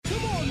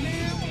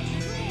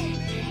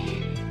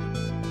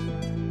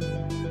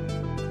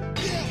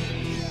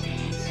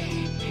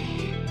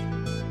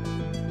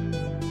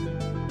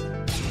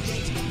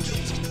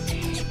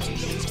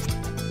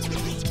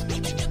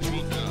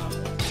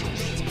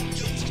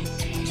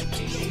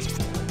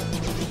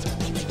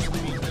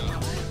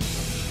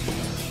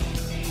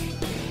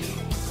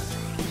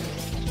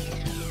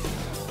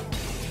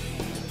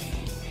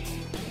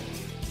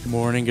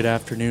Morning, good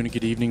afternoon, and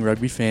good evening,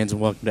 rugby fans, and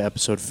welcome to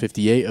episode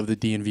 58 of the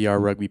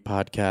DNVR Rugby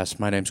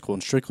Podcast. My name's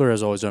Colton Strickler.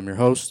 As always, I'm your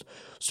host.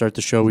 Start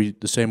the show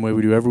the same way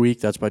we do every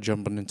week. That's by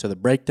jumping into the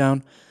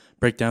breakdown.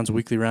 Breakdown's a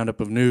weekly roundup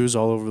of news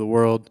all over the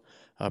world,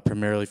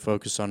 primarily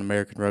focused on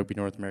American rugby,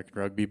 North American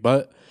rugby.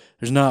 But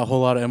there's not a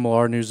whole lot of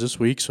MLR news this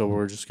week, so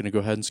we're just going to go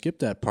ahead and skip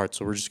that part.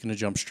 So we're just going to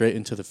jump straight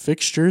into the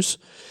fixtures.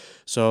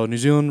 So New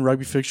Zealand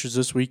rugby fixtures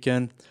this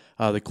weekend.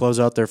 They close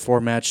out their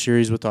four-match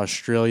series with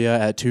Australia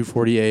at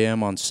 2:40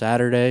 a.m. on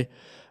Saturday.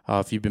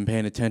 If you've been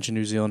paying attention,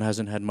 New Zealand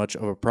hasn't had much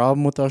of a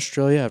problem with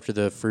Australia after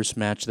the first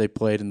match they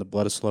played in the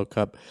Bledisloe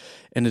Cup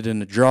ended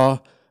in a draw.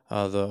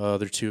 The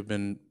other two have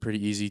been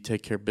pretty easy,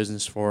 take care of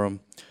business for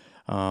them.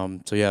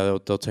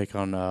 They'll take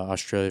on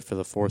Australia for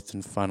the fourth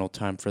and final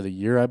time for the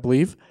year, I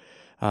believe.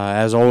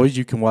 As always,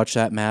 you can watch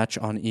that match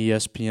on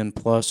ESPN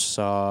Plus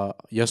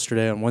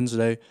yesterday on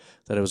Wednesday.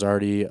 That it was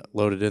already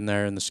loaded in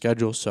there in the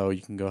schedule, so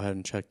you can go ahead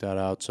and check that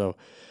out. So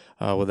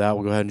with that,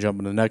 we'll go ahead and jump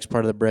into the next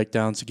part of the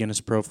breakdown. It's Guinness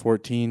Pro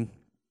 14.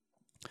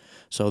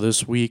 So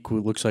this week, it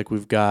looks like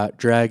we've got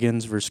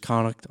Dragons versus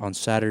Connacht on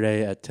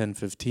Saturday at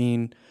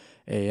 10:15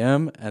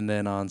 a.m. And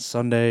then on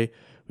Sunday,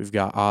 we've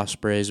got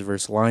Ospreys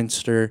versus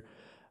Leinster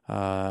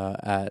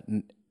at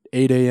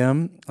 8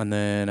 a.m. And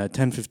then at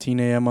 10:15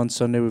 a.m. on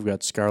Sunday, we've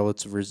got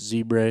Scarlets versus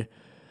Zebre.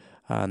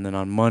 And then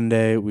on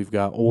Monday, we've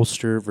got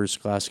Ulster versus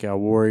Glasgow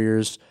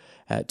Warriors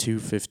at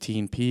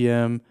 2:15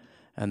 p.m.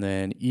 And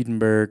then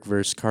Edinburgh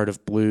versus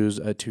Cardiff Blues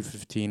at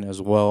 2:15 as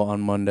well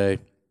on Monday.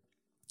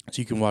 So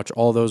you can watch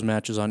all those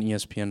matches on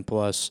ESPN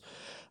Plus.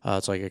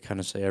 It's like I kind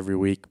of say every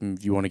week.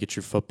 If you want to get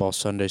your football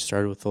Sunday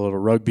started with a little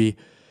rugby,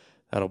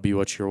 that'll be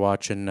what you're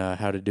watching,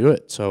 how to do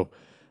it. So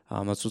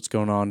that's what's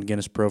going on in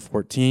Guinness Pro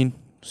 14.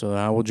 So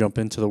now we'll jump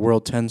into the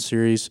World 10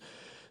 Series.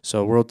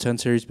 So World 10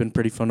 Series has been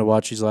pretty fun to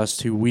watch these last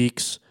 2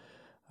 weeks.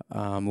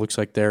 Looks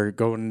like they're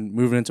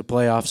moving into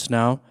playoffs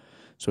now.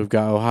 So we've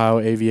got Ohio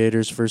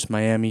Aviators versus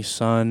Miami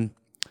Sun,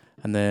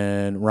 and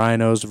then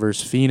Rhinos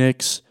versus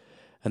Phoenix,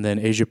 and then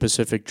Asia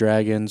Pacific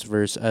Dragons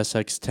versus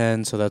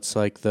SX10. So that's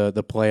like the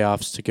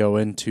playoffs to go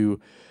into,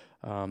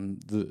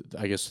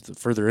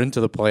 further into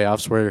the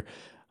playoffs, where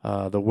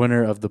the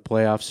winner of the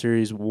playoff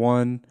series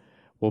 1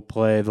 will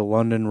play the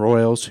London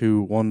Royals,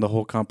 who won the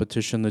whole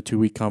competition, the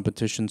 2-week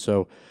competition.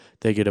 So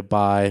they get a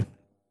bye.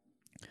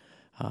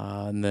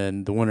 And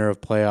then the winner of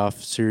playoff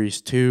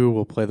series 2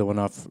 will play the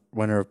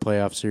winner of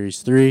playoff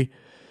series 3.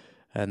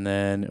 And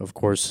then, of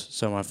course,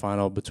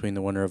 semifinal between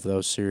the winner of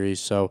those series.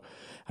 So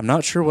I'm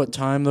not sure what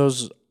time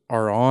those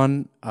are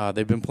on.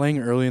 They've been playing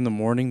early in the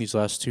morning these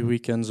last 2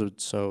 weekends.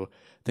 So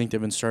I think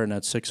they've been starting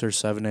at 6 or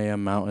 7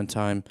 a.m. Mountain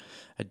Time.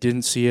 I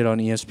didn't see it on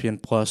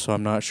ESPN Plus, so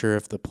I'm not sure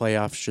if the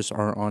playoffs just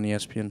aren't on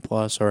ESPN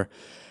Plus, or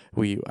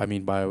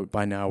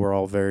by now we're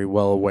all very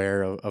well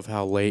aware of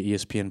how late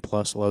ESPN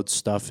Plus loads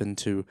stuff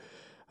into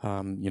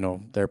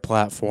their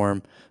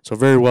platform. So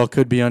very well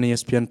could be on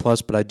ESPN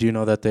Plus, but I do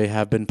know that they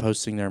have been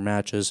posting their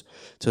matches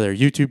to their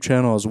YouTube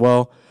channel as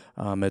well.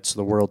 It's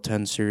the World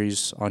 10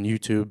 Series on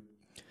YouTube.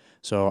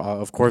 So,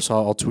 of course,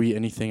 I'll tweet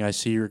anything I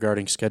see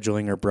regarding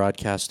scheduling or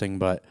broadcasting,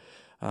 but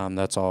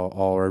that's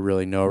all I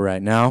really know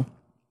right now.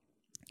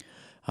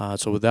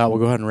 So with that, we'll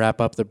go ahead and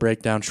wrap up the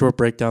breakdown, short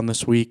breakdown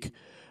this week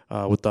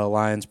with the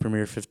Alliance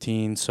Premier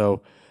 15.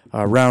 So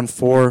round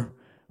 4,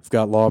 we've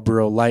got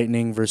Loughborough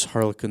Lightning versus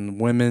Harlequin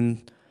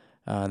Women.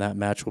 That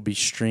match will be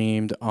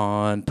streamed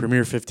on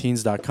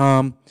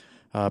Premier15s.com,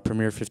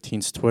 Premier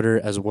 15's Twitter,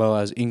 as well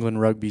as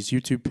England Rugby's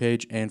YouTube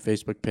page and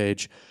Facebook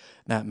page.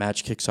 That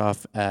match kicks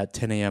off at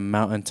 10 a.m.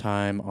 Mountain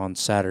Time on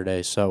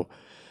Saturday. So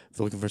if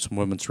you're looking for some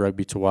women's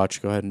rugby to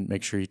watch, go ahead and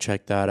make sure you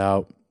check that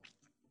out.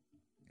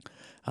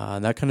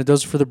 And that kind of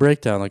does it for the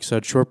breakdown. Like I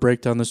said, short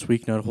breakdown this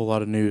week, not a whole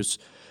lot of news.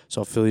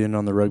 So I'll fill you in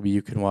on the rugby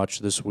you can watch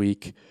this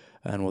week.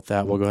 And with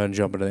that, we'll go ahead and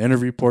jump into the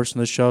interview portion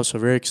of the show. So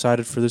very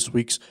excited for this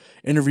week's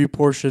interview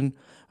portion.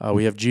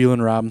 We have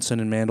Jeelan Robinson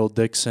and Mandel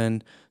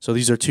Dixon. So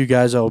these are two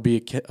guys that will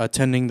be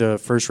attending the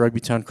first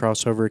Rugbytown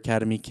Crossover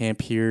Academy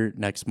camp here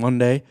next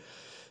Monday.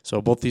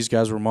 So both these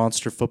guys were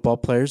monster football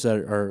players that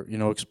are,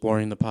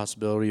 exploring the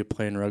possibility of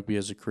playing rugby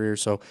as a career.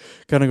 So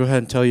kind of go ahead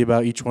and tell you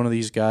about each one of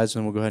these guys,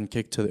 and we'll go ahead and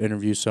kick to the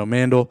interview. So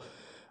Mandel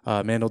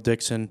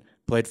Dixon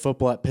played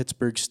football at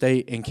Pittsburgh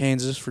State in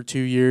Kansas for 2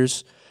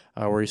 years,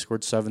 where he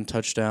scored 7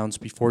 touchdowns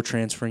before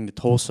transferring to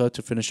Tulsa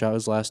to finish out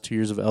his last 2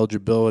 years of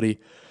eligibility,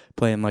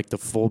 playing like the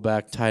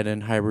fullback tight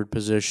end hybrid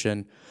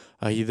position.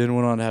 He then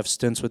went on to have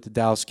stints with the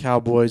Dallas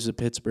Cowboys, the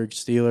Pittsburgh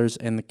Steelers,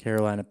 and the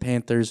Carolina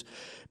Panthers,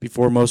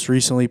 before most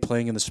recently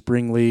playing in the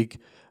Spring League.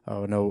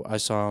 I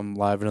saw him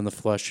live and in the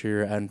flesh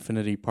here at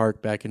Infinity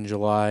Park back in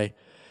July.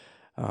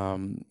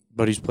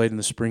 But he's played in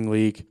the Spring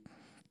League.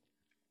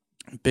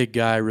 Big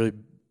guy, really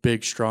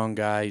big, strong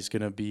guy. He's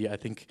going to be, I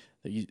think,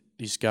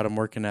 he's got him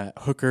working at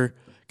hooker,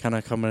 kind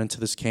of coming into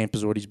this camp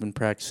is what he's been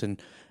practicing,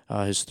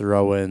 his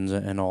throw-ins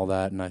and all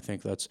that, and I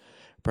think that's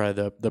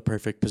probably the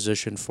perfect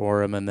position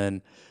for him. And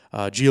then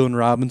Jeelan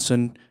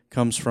Robinson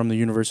comes from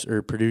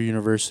the Purdue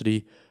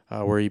University,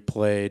 where he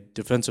played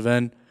defensive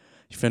end.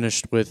 He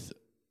finished with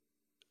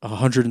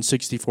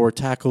 164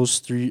 tackles,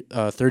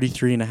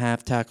 33 and a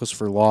half tackles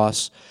for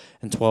loss,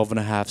 and 12 and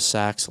a half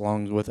sacks,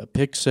 along with a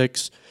pick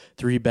six,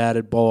 3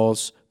 batted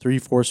balls, 3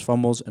 forced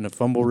fumbles, and a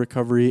fumble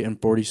recovery in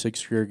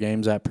 46 career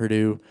games at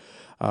Purdue.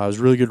 He was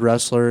a really good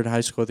wrestler in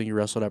high school. I think he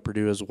wrestled at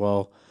Purdue as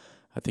well.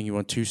 I think he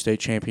won 2 state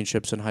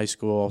championships in high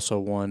school.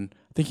 I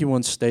think he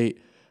won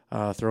state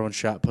throwing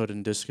shot put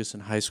and discus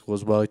in high school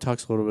as well. He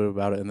talks a little bit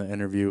about it in the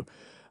interview.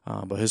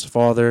 But his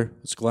father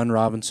is Glenn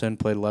Robinson,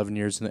 played 11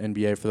 years in the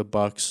NBA for the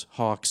Bucks,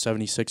 Hawks,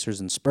 76ers,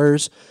 and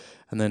Spurs.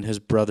 And then his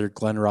brother,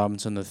 Glenn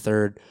Robinson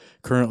III,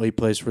 currently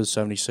plays for the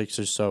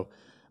 76ers, so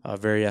a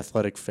very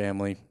athletic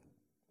family.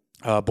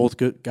 Both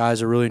good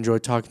guys I really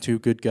enjoyed talking to,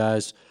 good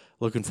guys.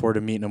 Looking forward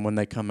to meeting them when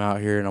they come out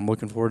here, and I'm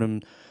looking forward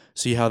to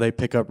see how they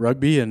pick up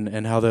rugby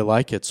and how they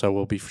like it. So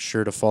we'll be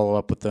sure to follow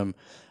up with them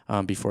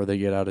before they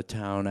get out of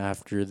town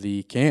after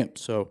the camp.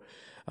 So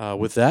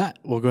with that,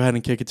 we'll go ahead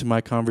and kick it to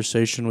my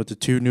conversation with the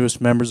 2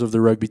 newest members of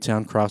the Rugby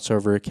Town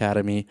Crossover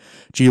Academy,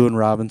 Jalen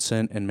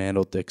Robinson and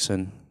Mandel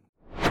Dixon.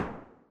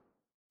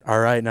 All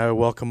right, now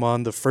welcome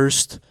on the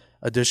first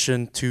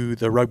addition to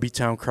the Rugby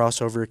Town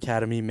Crossover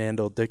Academy,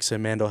 Mandel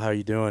Dixon. Mandel, how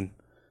you doing?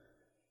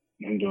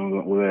 I'm doing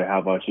good. How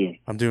about you?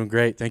 I'm doing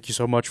great. Thank you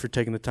so much for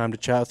taking the time to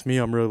chat with me.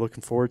 I'm really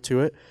looking forward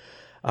to it.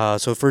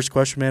 So the first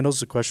question, Mandel, is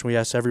the question we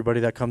ask everybody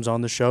that comes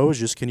on the show, is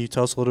just can you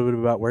tell us a little bit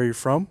about where you're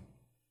from?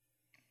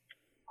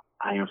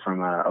 I am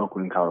from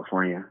Oakland,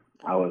 California.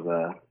 I was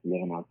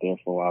living out there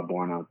for a while,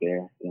 born out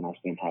there. Then I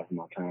spent half of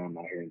my time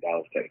out here in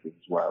Dallas, Texas,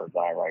 is where I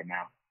reside right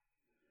now.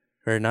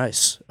 Very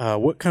nice.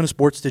 What kind of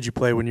sports did you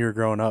play when you were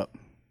growing up?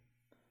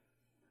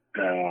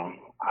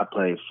 I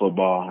played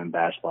football and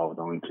basketball were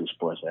the only 2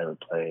 sports I ever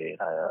played.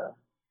 I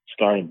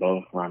started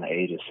both around the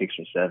age of 6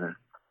 or 7.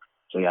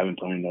 So, yeah, I've been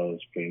playing those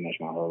pretty much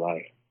my whole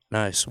life.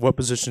 Nice. What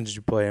position did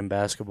you play in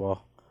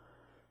basketball?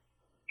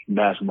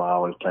 Basketball, I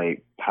always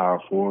played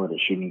power forward or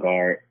shooting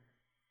guard.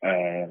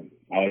 I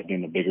always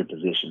been the bigger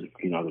position,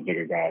 the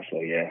bigger guy, so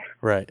yeah.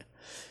 Right.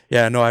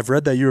 Yeah, no, I've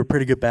read that you were a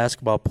pretty good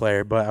basketball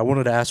player, but I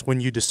wanted to ask when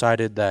you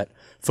decided that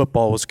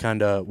football was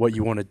kind of what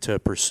you wanted to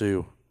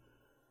pursue.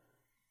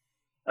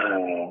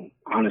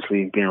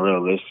 Honestly, being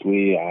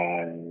realistically,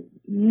 I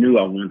knew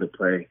I wanted to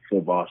play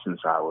football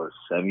since I was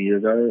 7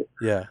 years old.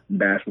 Yeah.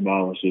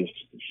 Basketball was just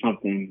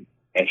something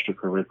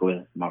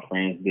extracurricular my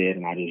friends did,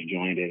 and I just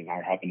joined it, and I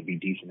happened to be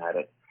decent at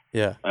it.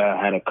 Yeah. I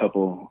had a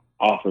couple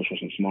offers for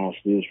some small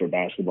schools for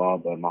basketball,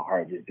 but my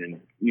heart just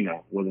didn't,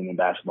 wasn't in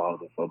basketball, it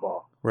was in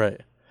football.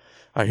 Right.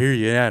 I hear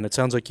you, yeah, and it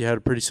sounds like you had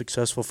a pretty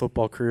successful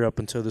football career up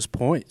until this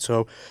point.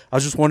 So I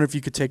was just wondering if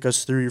you could take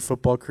us through your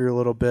football career a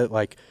little bit,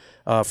 like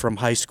from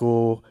high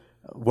school.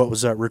 What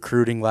was that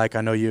recruiting like?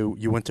 I know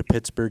you went to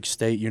Pittsburgh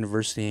State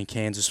University in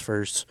Kansas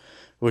first,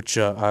 which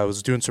I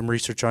was doing some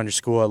research on your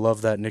school. I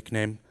love that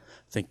nickname.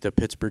 I think the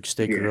Pittsburgh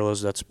State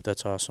Gorillas,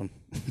 that's awesome.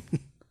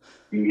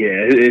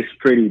 Yeah, it's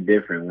pretty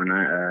different. When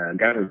I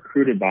got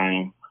recruited by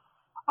them,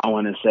 I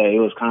want to say it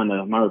was kind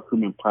of, my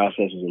recruitment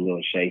process was a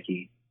little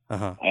shaky.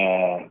 Uh-huh.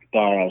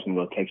 Thought I was going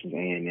to go to Texas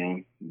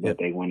A&M, but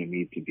they wanted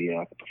me to be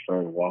a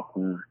preferred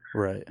walk-on.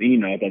 Right. At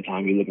that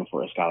time, you're looking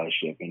for a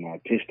scholarship.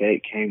 And Pitt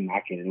State came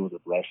knocking. It was a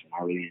blessing.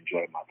 I really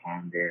enjoyed my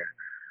time there.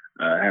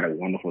 I had a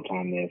wonderful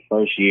time there.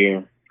 First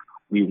year,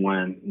 we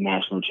won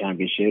national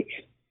championships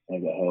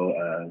as a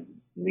whole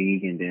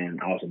league, and then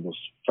I also was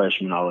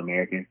freshman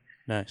All-American.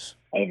 Nice.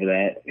 Over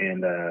that,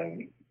 and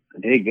I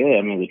did good.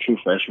 I mean, as a true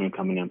freshman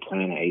coming in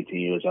playing at 18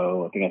 years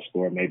old, I think I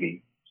scored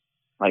maybe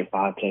like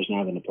 5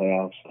 touchdowns in the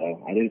playoffs.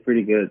 So I did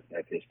pretty good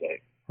at Pitt State.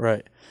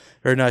 Right.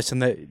 Very nice.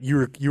 And that you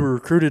were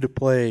recruited to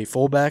play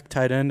fullback,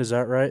 tight end, is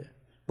that right? A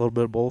little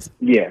bit of both?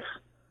 Yes.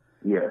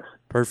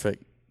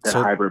 Perfect. That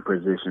hybrid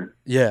position.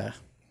 Yeah.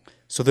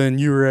 So then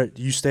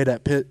you stayed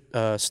at Pitt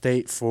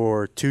State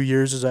for 2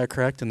 years, is that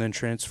correct? And then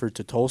transferred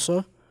to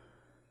Tulsa?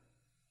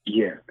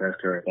 Yeah, that's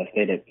correct. I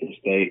stayed at Pitt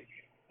State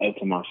up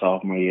to my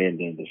sophomore year and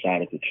then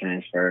decided to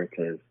transfer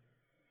because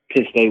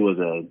Pitt State was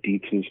a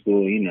D2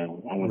 school.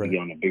 I wanted to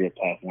get on a bigger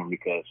platform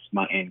because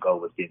my end goal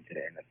was getting to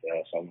the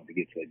NFL, so I wanted to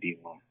get to a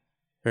D1.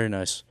 Very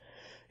nice.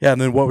 Yeah, and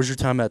then what was your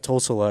time at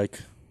Tulsa like?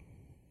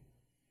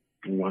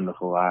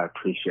 Wonderful. I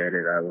appreciate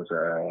it. I was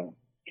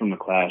from the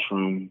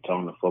classroom to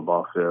on the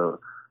football field.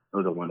 It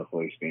was a wonderful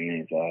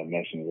experience. I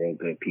met some real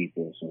good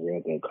people, some real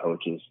good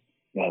coaches.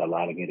 Got a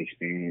lot of good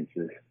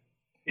experiences.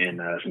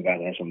 And some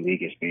guys had some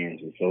league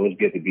experiences. So it was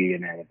good to be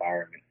in that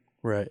environment.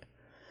 Right.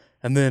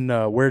 And then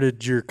where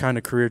did your kind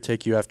of career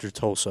take you after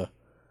Tulsa?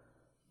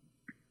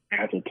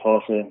 After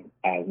Tulsa,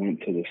 I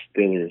went to the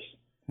Steelers.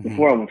 Mm-hmm.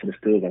 Before I went to the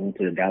Steelers, I went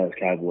to the Dallas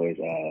Cowboys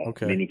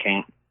mini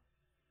camp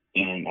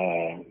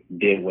and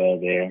did well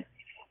there.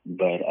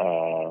 But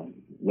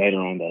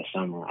later on that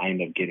summer, I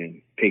ended up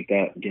getting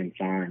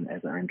signed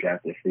as an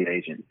undrafted free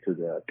agent to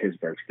the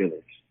Pittsburgh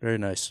Steelers. Very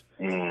nice.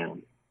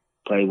 And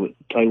play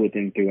with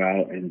them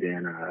throughout, and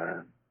then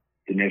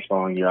the next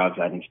following year,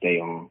 obviously I didn't stay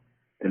on.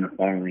 Then the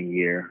following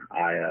year,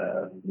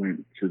 I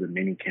went to the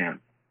mini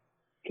camp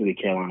to the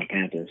Carolina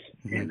Panthers,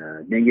 and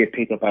didn't get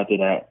picked up after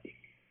that.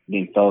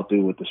 Then fell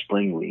through with the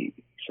spring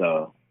league.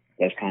 So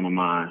that's kind of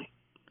my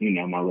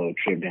my little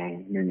trip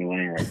down memory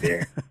lane right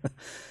there.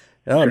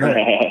 Oh,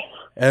 no.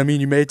 I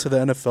mean, you made it to the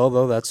NFL,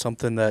 though. That's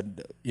something that,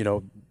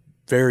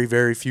 very,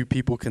 very few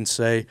people can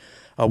say.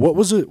 What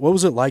was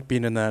it like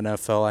being in the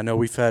NFL? I know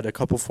we've had a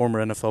couple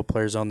former NFL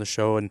players on the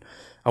show, and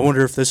I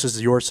wonder if this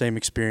is your same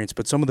experience.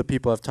 But some of the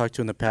people I've talked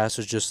to in the past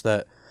is just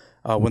that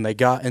when they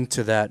got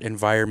into that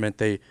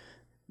environment,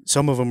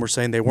 some of them were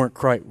saying they weren't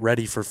quite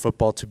ready for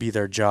football to be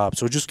their job.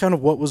 So just kind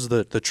of what was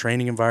the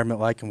training environment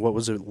like, and what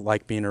was it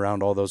like being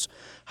around all those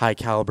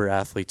high-caliber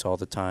athletes all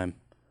the time?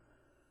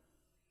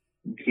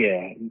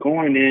 Yeah,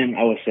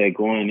 I would say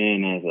going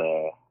in as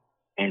a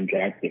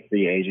undrafted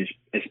free agent,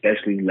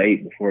 especially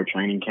late before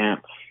training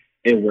camp,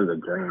 it was a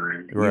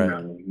grind.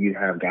 Right. You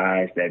have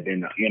guys that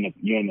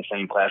you're in the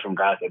same classroom,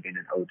 guys that have been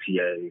in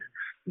OTAs,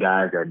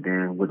 guys that have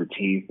been with the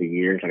team for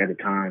years. Like at the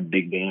time,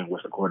 Big Ben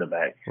was the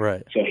quarterback.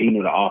 Right. So he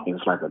knew the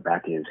offense like the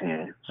back of his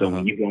hand. So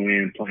when you go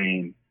in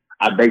playing,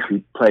 I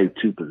basically played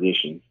two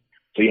positions.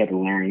 So you have to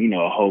learn,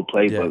 a whole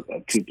playbook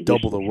of two positions,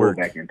 double the work,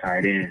 fullback and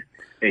tight end.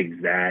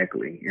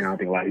 Exactly. And I don't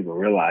think a lot of people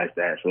realize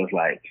that. So it's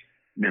like,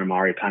 man, I'm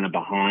already kind of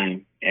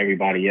behind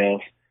everybody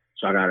else.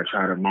 So I got to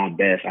try my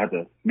best. I have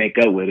to make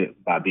up with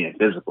it by being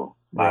physical,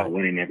 by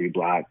winning every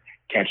block,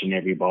 catching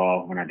every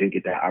ball when I do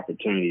get that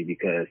opportunity,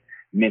 because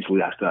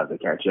mentally I still have to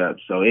catch up.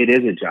 So it is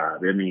a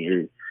job. I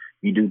mean,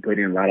 you do put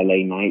in a lot of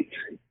late nights.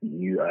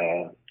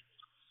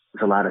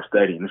 It's a lot of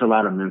studying. It's a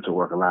lot of mental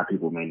work. A lot of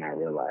people may not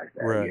realize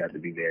that. Right. You have to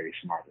be very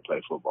smart to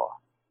play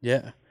football.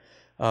 Yeah.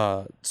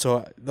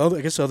 So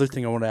I guess the other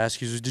thing I want to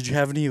ask you is, did you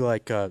have any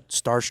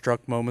starstruck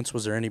moments?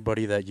 Was there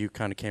anybody that you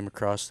kind of came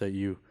across that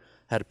you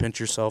had to pinch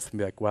yourself and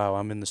be like, wow,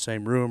 I'm in the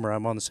same room or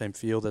I'm on the same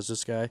field as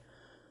this guy?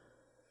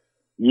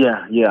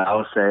 Yeah. I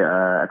would say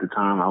at the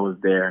time I was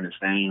there in the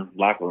same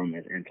locker room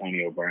as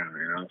Antonio Brown,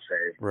 and I would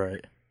say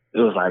right. It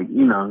was like,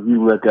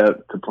 you look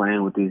up to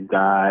playing with these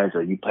guys,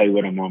 or you play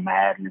with them on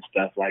Madden and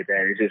stuff like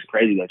that. It's just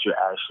crazy that you're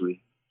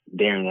actually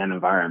there in that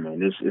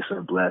environment. It's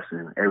a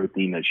blessing.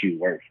 Everything that you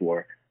work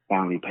for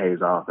finally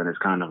pays off, and it's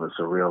kind of a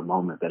surreal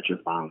moment that you're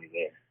finally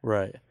there.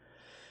 Right.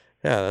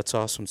 Yeah, that's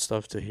awesome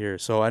stuff to hear.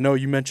 So I know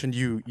you mentioned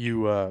you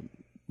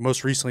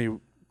most recently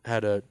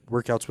had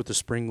workouts with the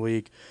Spring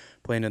League,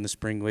 playing in the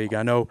Spring League.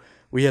 I know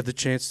we had the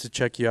chance to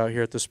check you out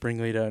here at the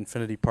Spring League at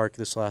Infinity Park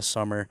this last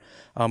summer,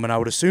 and I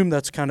would assume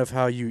that's kind of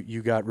how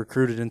you got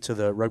recruited into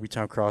the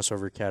Rugbytown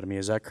Crossover Academy.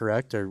 Is that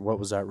correct, or what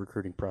was that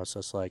recruiting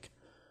process like?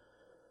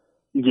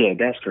 Yeah,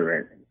 that's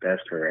correct.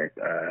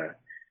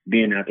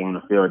 Being out there on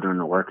the field during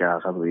the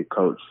workouts, I believe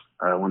one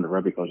of the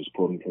rugby coaches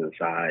pulled me to the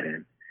side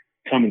and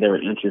told me they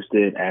were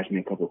interested, asked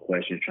me a couple of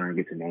questions, trying to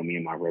get to know me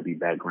and my rugby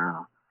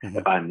background,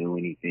 if I knew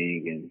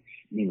anything,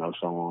 and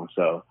so on.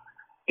 So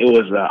it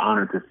was an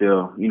honor to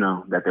feel,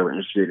 that they were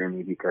interested in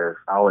me, because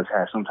I always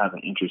had some type of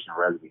interest in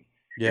rugby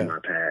in my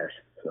past.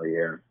 So,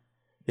 yeah.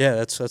 Yeah,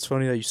 that's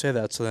funny that you say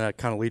that. So then I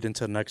kind of lead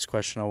into the next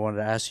question I wanted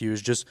to ask you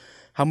is just,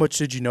 how much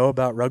did you know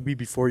about rugby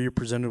before you were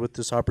presented with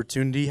this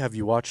opportunity? Have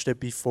you watched it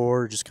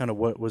before? Just kind of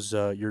what was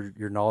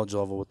your knowledge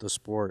level with the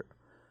sport?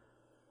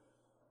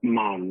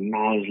 My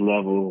knowledge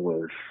level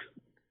was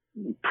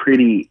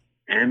pretty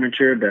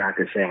amateur, but I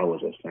could say I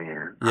was a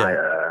fan.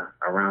 Yeah.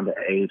 Around the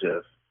age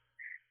of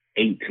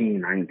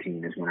 18,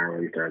 19 is when I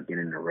really started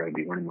getting into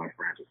rugby. One of my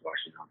friends was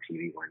watching on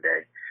TV one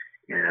day,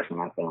 and that's when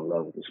I fell in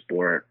love with the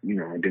sport.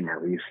 I did my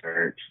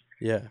research.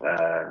 Yeah.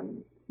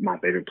 My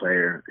favorite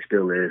player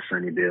still is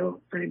Sonny Bill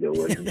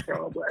Williams for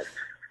All Blacks.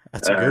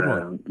 That's a good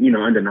one.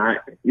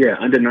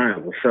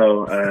 Undeniable.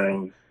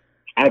 So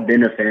I've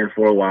been a fan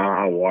for a while.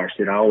 I watched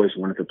it. I always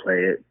wanted to play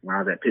it. When I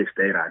was at Pitt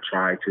State, I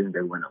tried to.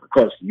 They went, of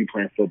course, you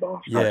playing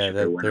football. Yeah,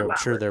 I'm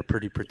sure they're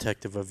pretty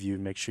protective of you.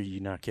 Make sure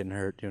you're not getting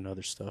hurt doing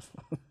other stuff.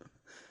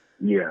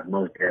 Yeah,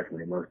 most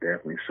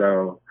definitely.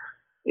 So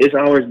it's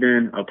always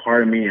been a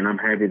part of me, and I'm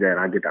happy that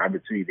I get the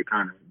opportunity to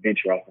kind of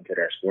venture off into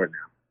that sport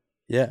now.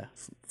 Yeah,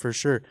 for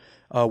sure.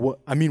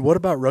 What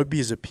about rugby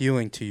is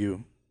appealing to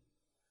you?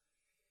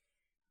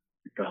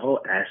 The whole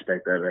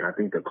aspect of it, I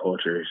think the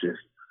culture is just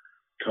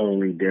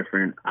totally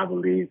different. I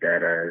believe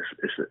that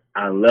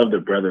I love the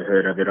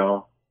brotherhood of it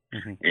all,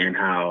 and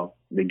how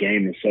the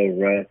game is so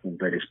rough,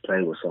 but it's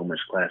played with so much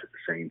class at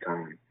the same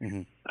time.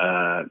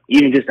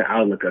 Even just the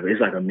outlook of it,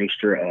 it's like a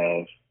mixture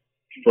of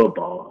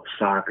football,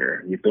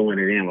 soccer. You're throwing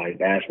it in like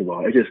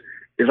basketball. It's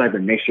like a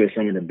mixture of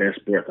some of the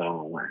best sports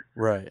all in one.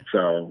 Right.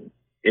 So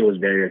it was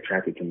very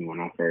attractive to me when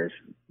I first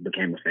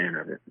became a fan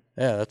of it.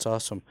 Yeah, that's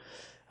awesome.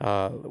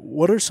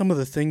 What are some of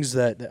the things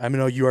that, I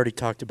know you already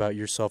talked about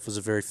yourself as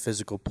a very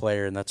physical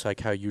player, and that's like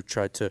how you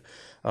tried to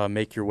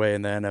make your way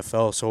in the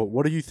NFL. So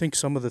what do you think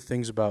some of the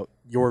things about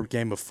your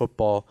game of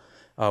football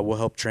will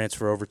help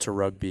transfer over to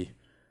rugby?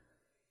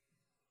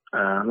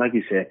 Like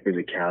you said,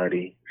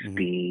 physicality,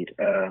 speed,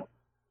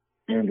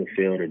 on the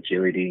field,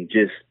 agility,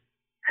 just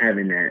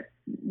having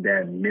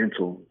that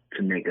mental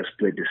to make a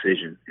split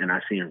decision. And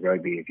I see in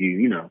rugby, if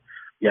you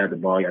have the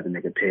ball, you have to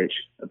make a pitch,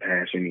 a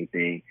pass, or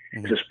anything.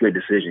 It's a split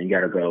decision. You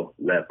got to go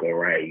left, go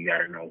right. You got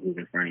to know who's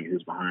in front of you,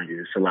 who's behind you.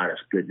 There's a lot of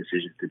split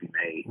decisions to be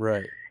made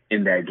right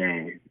in that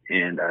game.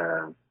 And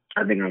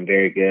I think I'm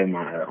very good.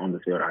 My on the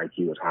field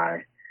IQ is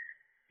high,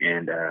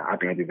 and I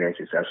think I'd be very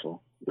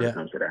successful when it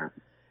comes to that.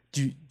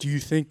 Do you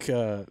think,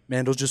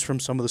 Mandel, just from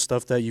some of the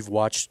stuff that you've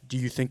watched, do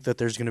you think that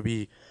there's going to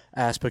be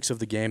aspects of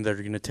the game that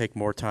are going to take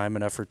more time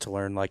and effort to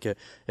learn? Like,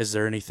 is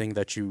there anything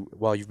that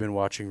while you've been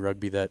watching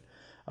rugby, that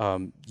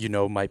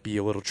might be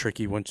a little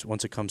tricky once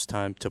it comes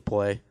time to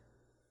play?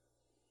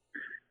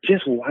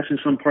 Just watching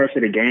some parts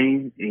of the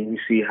game, and you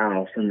see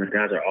how some of the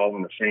guys are all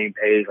on the same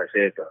page. Like I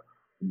said, if the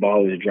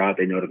ball is dropped,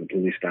 they know to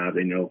completely stop.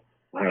 They know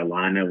how to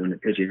line up when the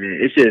pitch is in.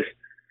 It's just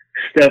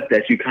stuff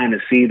that you kind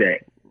of see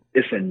that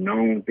it's a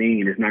known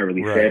thing and it's not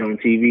really said on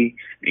TV,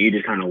 and you're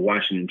just kind of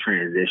watching in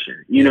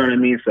transition. You know what I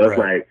mean? So it's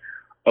like,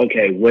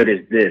 okay, what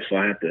is this? So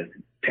I have to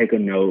take a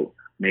note,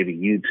 maybe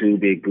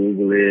YouTube it,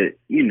 Google it,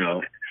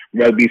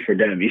 rugby for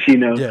dummies,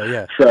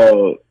 Yeah.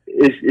 So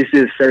it's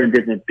just certain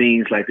different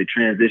things like the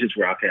transitions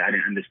where, okay, I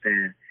didn't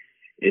understand.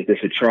 Is this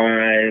a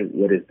try?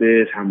 What is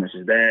this? How much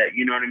is that?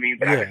 You know what I mean?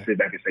 But I can sit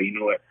back and say, you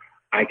know what?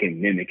 I can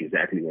mimic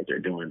exactly what they're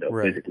doing,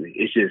 though, physically.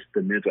 It's just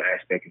the mental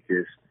aspect of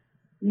just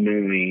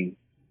knowing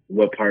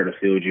what part of the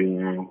field you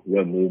on,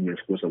 what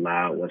movements, what's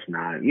allowed, what's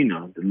not,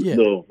 the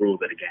little rules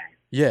of the game.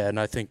 Yeah, and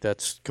I think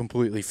that's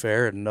completely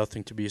fair and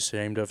nothing to be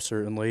ashamed of,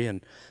 certainly,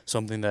 and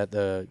something that,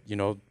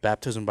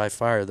 baptism by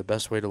fire, the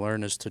best way to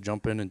learn is to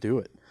jump in and do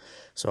it.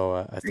 So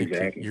I think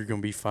you're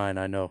going to be fine,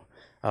 I know.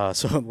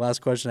 So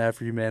last question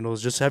after you, Mandel,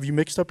 is just, have you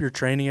mixed up your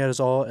training at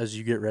all as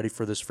you get ready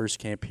for this first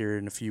camp here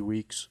in a few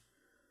weeks?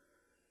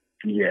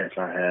 Yes,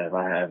 I have.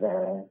 I have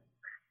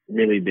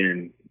really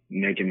been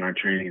making my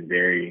training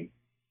very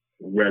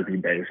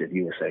rugby-based, if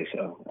you would say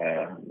so.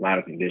 A lot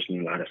of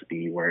conditioning, a lot of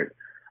speed work,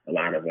 a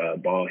lot of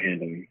ball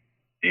handling.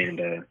 And,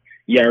 I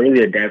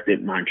really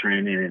adapted my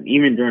training. And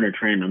even during the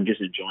training, I'm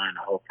just enjoying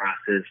the whole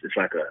process.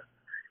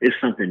 It's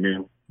something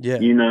new,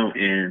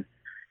 and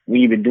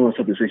when you've been doing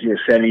something since you were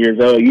 7 years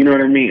old, you know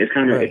what I mean? It's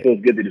kind of, it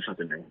feels good to do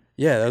something new.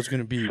 Yeah, that was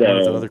going to be one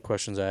of the other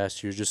questions I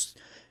asked you. Just,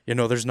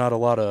 there's not a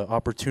lot of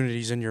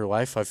opportunities in your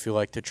life, I feel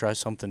like, to try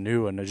something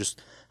new, and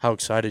just how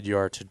excited you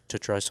are to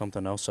try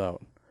something else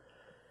out.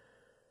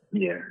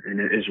 Yeah, and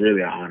it's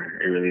really an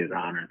honor. It really is an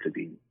honor to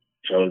be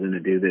chosen to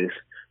do this.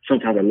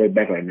 Sometimes I look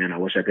back like, man, I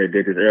wish I could have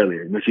did this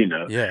earlier. But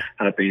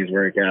how things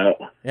work out.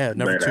 Yeah,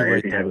 never too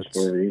late.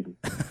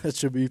 It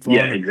should be fun.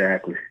 Yeah,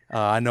 exactly.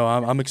 I know.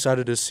 I'm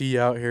excited to see you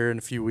out here in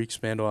a few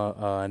weeks, Mandel.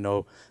 I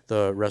know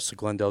the rest of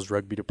Glendale's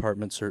rugby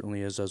department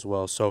certainly is as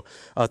well. So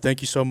thank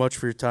you so much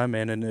for your time,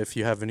 man. And if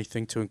you have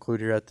anything to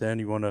include here at the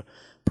end, you want to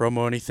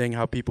promo anything,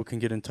 how people can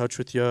get in touch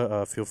with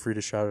you, feel free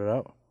to shout it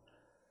out.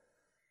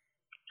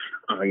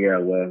 Yeah,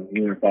 well,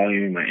 you can follow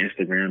me. My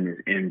Instagram is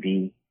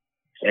MDXCIII.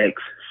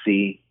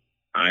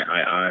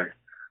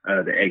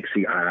 The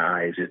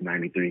XCII is just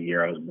 93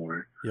 year I was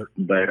born. Yep.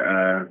 But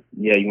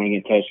you want to get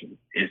in touch,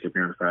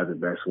 Instagram is probably the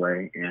best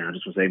way. And I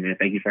just want to say, man,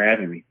 thank you for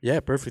having me. Yeah,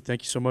 perfect.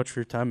 Thank you so much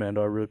for your time,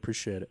 Mando. I really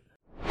appreciate it.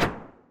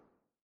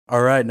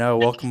 All right, now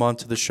welcome on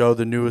to the show,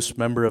 the newest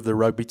member of the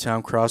Rugby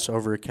Town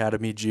Crossover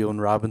Academy, Geelan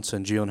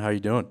Robinson. Geelan, how you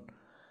doing?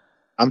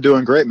 I'm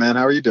doing great, man.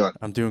 How are you doing?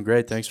 I'm doing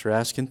great. Thanks for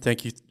asking.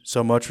 Thank you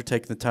so much for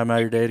taking the time out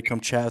of your day to come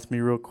chat with me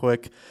real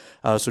quick.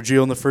 So,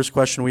 Geelan, the first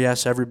question we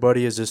ask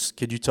everybody is this: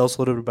 could you tell us a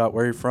little bit about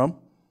where you're from?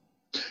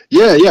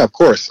 Yeah, of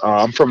course.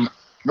 I'm from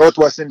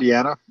Northwest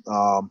Indiana.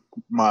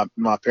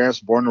 My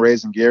parents were born and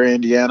raised in Gary,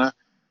 Indiana.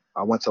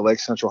 I went to Lake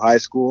Central High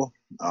School.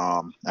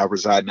 I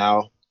reside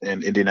now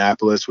in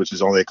Indianapolis, which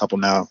is only a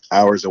couple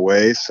hours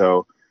away.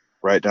 So,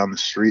 right down the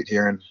street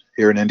here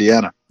in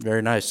Indiana.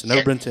 Very nice.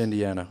 Never been to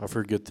Indiana. I've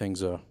heard good things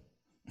though.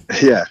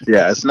 Yeah,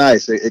 it's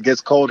nice. It gets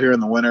cold here in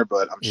the winter,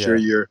 but I'm sure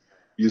you're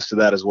used to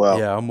that as well.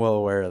 Yeah, I'm well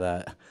aware of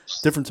that.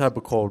 Different type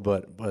of cold,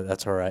 but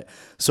that's all right.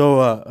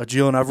 So,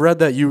 Geelan, I've read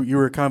that you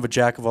were kind of a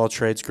jack of all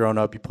trades growing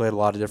up. You played a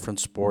lot of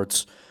different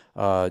sports.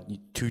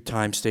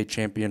 2-time state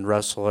champion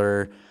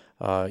wrestler.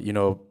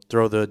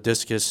 Throw the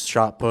discus,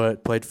 shot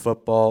put, played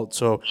football.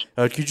 So,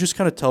 could you just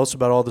kind of tell us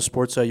about all the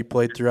sports that you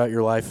played throughout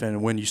your life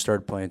and when you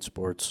started playing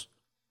sports?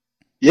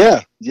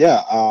 Yeah.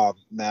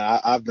 Man,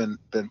 I've been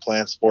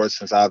playing sports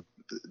since I've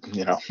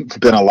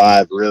been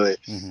alive, really.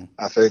 Mm-hmm.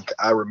 I think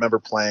I remember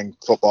playing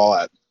football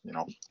at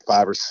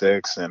 5 or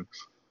 6, and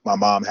my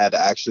mom had to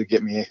actually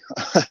get me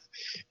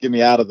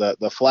out of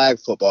the flag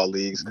football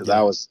leagues because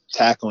I was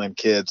tackling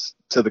kids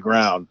to the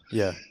ground.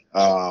 Yeah.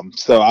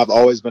 So I've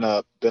always been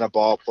a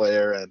ball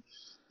player, and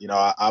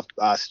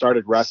I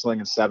started wrestling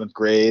in 7th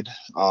grade.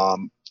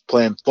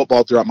 Playing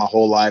football throughout my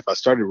whole life. I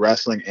started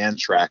wrestling and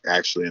track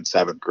actually in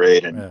 7th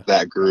grade, and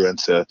that grew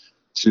into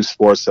 2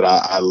 sports that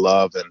I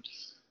love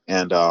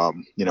and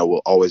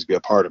will always be a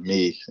part of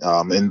me.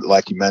 And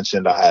like you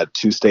mentioned, I had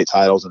 2 state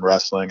titles in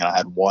wrestling, and I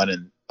had 1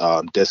 in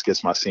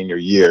discus my senior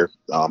year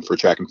for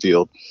track and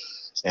field,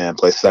 and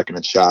placed 2nd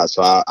in shot.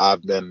 So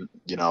I've been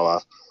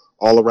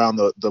all around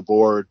the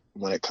board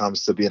when it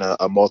comes to being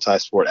a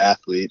multi-sport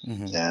athlete,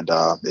 mm-hmm. and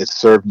it's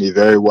served me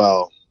very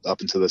well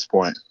up until this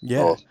point. Yeah.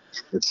 So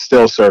it's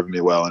still serving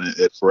me well, and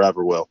it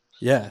forever will.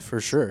 Yeah,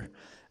 for sure.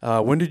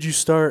 When did you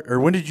start,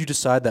 or when did you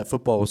decide that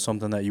football was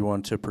something that you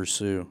wanted to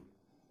pursue?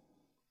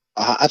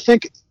 I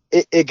think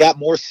it got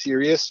more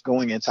serious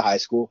going into high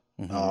school.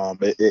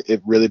 Mm-hmm.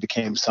 It really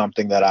became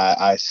something that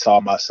I saw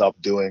myself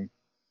doing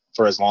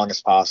for as long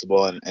as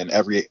possible. And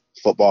every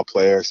football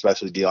player,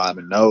 especially D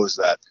lineman, knows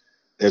that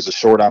there's a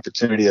short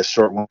opportunity, a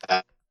short one,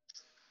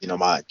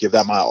 give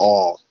that my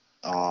all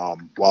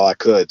while I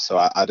could. So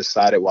I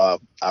decided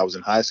while I was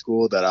in high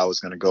school that I was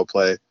going to go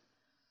play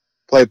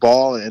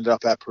ball, and ended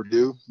up at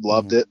Purdue.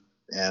 Loved it.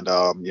 And,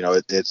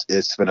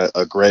 it's been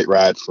a great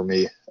ride for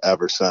me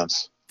ever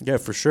since. Yeah,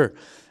 for sure.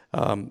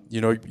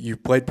 You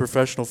played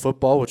professional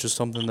football, which is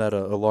something that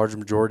a large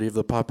majority of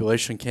the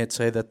population can't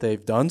say that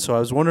they've done. So I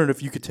was wondering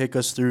if you could take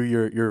us through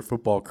your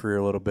football career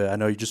a little bit. I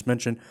know you just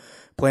mentioned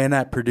playing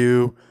at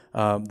Purdue.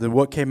 Then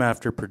what came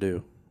after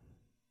Purdue?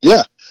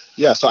 Yeah.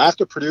 So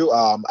after Purdue,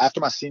 after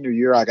my senior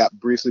year, I got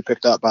briefly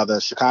picked up by the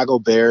Chicago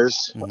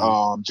Bears,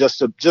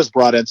 just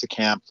brought into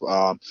camp.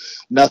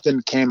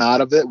 Nothing came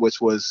out of it, which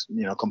was,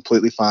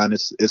 completely fine.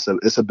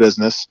 It's a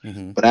business.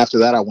 Mm-hmm. But after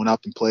that, I went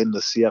up and played in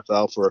the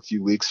CFL for a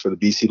few weeks for the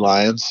BC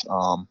Lions.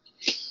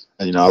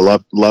 And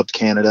I loved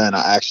Canada, and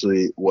I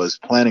actually was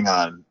planning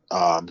on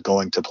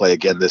going to play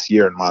again this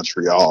year in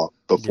Montreal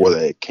before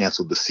they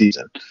canceled the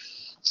season.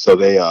 So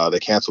they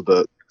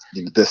canceled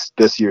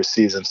this year's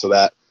season, so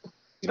that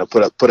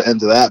put an end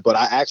to that. But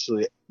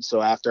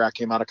after I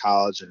came out of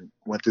college and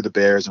went through the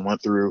Bears and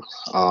went through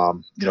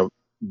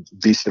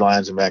BC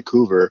Lions in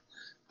Vancouver,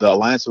 the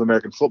Alliance of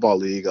American Football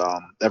League,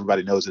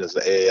 everybody knows it as the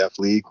AAF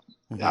League.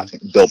 Mm-hmm. I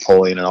think Bill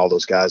Polian and all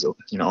those guys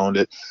owned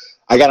it.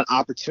 I got an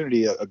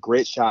opportunity, a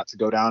great shot to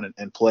go down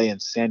and play in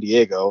San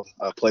Diego,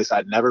 a place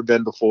I'd never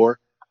been before.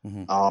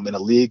 Mm-hmm. In a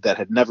league that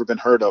had never been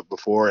heard of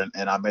before, and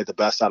I made the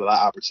best out of that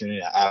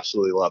opportunity. I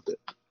absolutely loved it.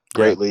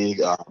 Great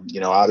league.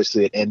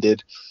 Obviously it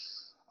ended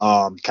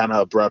kind of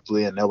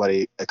abruptly, and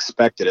nobody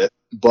expected it,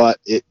 but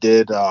it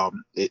did.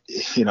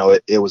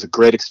 It was a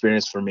great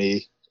experience for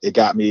me. It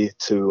got me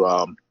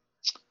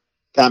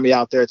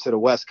out there to the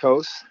West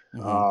Coast.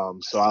 Mm-hmm.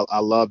 So I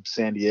loved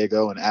San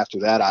Diego, and after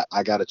that,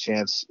 I got a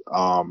chance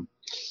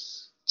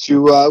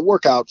to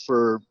work out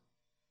for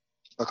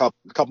a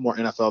couple more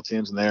NFL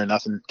teams in there.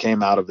 Nothing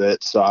came out of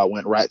it, so I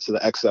went right to the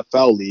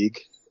XFL League,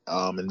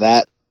 and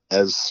that,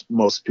 as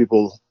most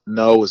people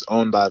know, was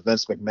owned by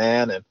Vince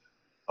McMahon, and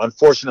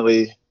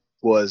unfortunately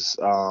was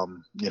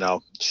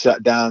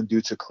shut down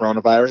due to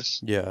coronavirus.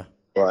 Yeah.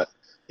 But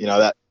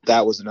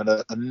that was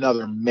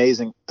another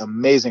amazing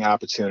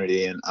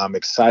opportunity, and I'm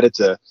excited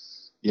to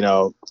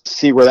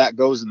see where that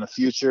goes in the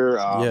future.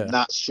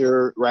 Not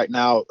sure right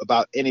now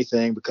about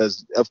anything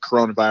because of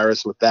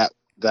coronavirus with that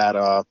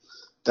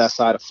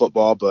side of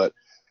football, but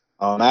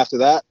after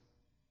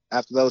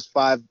those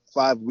five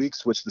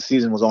weeks, which the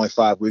season was only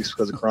 5 weeks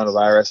because of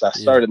coronavirus, I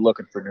started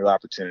looking for new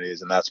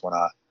opportunities, and that's when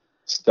I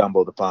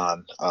stumbled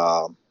upon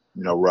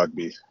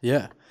rugby.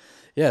 Yeah,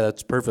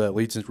 that's perfect. That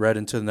leads us right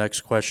into the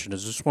next question. I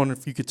was just wondering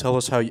if you could tell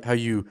us how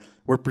you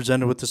were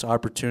presented with this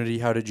opportunity.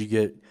 How did you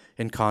get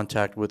in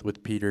contact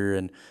with Peter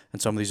and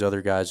some of these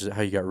other guys?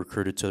 How you got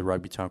recruited to the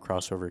Rugbytown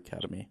Crossover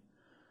Academy?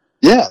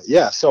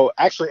 Yeah. So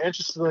actually,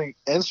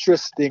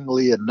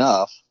 interestingly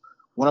enough,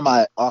 one of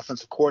my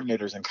offensive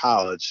coordinators in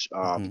college,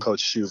 Coach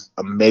Shue,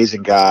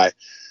 amazing guy,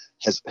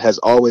 has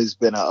always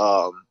been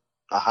a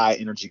high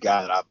energy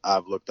guy that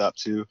I've looked up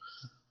to.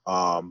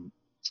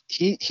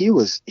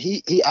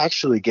 He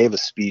actually gave a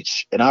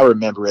speech, and I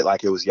remember it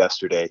like it was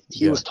yesterday.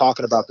 He was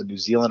talking about the New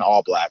Zealand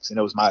All Blacks, and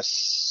it was my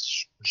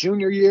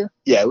junior year.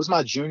 Yeah, it was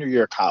my junior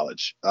year of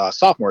college,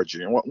 sophomore,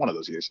 junior, one of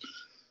those years.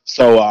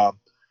 So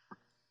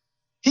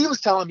he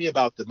was telling me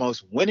about the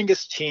most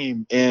winningest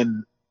team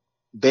in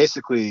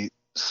basically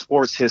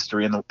sports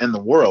history in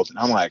the world, and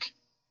I'm like,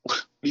 "What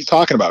are you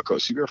talking about,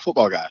 Coach? You're a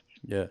football guy."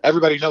 Yeah.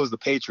 Everybody knows the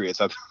Patriots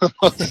have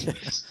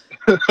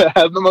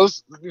the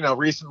most,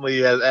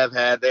 recently have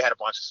had. They had a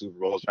bunch of Super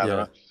Bowls.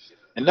 Yeah.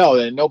 And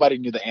nobody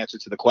knew the answer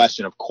to the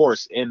question, of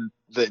course, in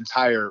the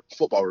entire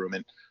football room.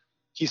 And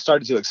he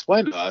started to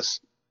explain to us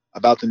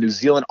about the New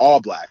Zealand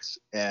All Blacks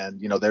and,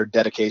 their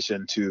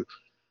dedication to,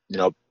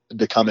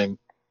 becoming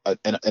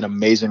an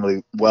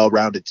amazingly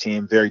well-rounded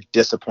team, very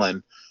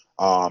disciplined,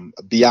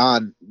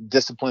 beyond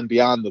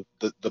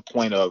the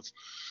point of,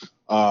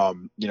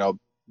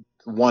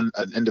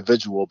 an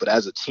individual, but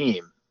as a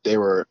team, they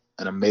were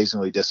an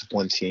amazingly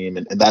disciplined team.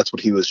 And that's what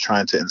he was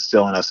trying to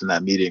instill in us in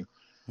that meeting.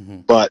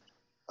 Mm-hmm. But,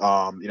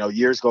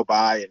 years go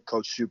by, and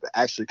Coach Shue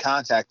actually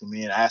contacted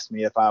me and asked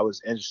me if I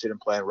was interested in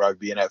playing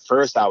rugby. And at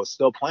first I was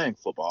still playing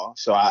football.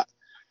 So I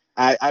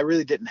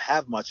really didn't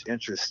have much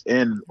interest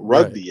in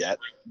rugby yet,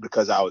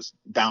 because I was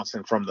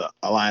bouncing from the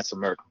Alliance of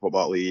American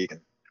Football League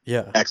and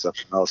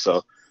XFL.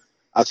 So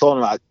I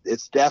told him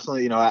it's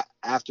definitely,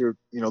 after,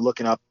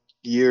 looking up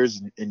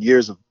years and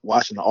years of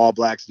watching the All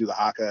Blacks do the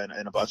haka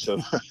and a bunch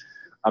of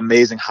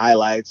amazing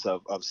highlights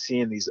of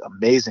seeing these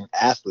amazing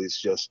athletes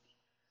just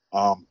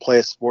play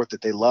a sport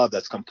that they love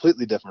that's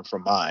completely different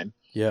from mine.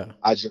 Yeah.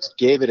 I just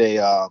gave it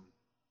I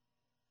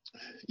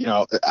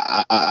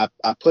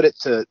put it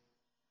to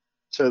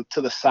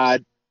the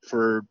side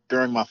for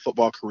during my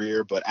football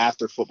career, but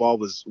after football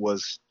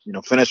was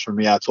finished for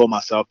me, I told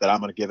myself that I'm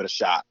going to give it a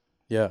shot.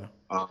 Yeah.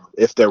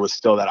 If there was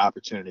still that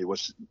opportunity,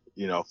 which,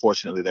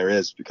 fortunately there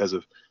is because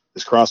of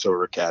this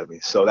crossover academy.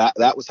 So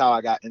that was how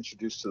I got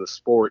introduced to the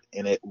sport.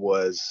 And it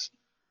was,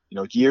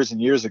 years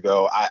and years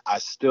ago.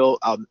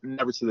 I'll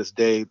never to this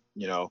day,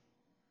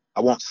 I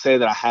won't say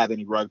that I have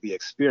any rugby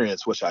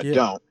experience, which I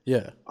don't.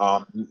 Yeah.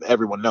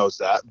 Everyone knows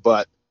that,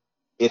 but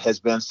it has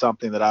been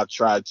something that I've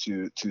tried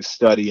to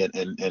study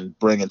and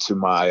bring into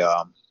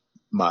my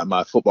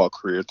my football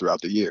career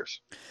throughout the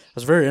years.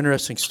 It's a very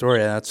interesting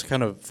story, and it's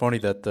kind of funny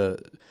that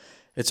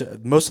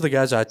most of the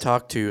guys I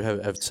talked to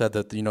have said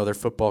that their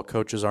football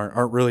coaches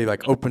aren't really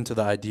like open to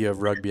the idea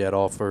of rugby at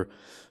all.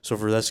 So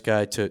for this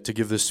guy to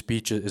give this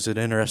speech is an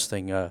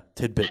interesting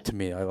tidbit to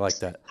me. I like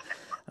that.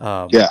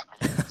 Yeah.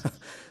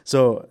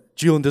 So,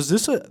 Julian, does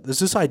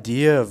this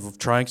idea of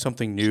trying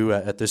something new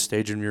at this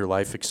stage in your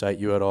life excite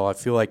you at all? I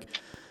feel like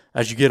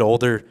as you get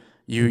older,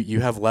 you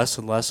have less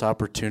and less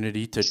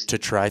opportunity to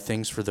try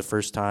things for the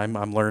first time.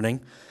 I'm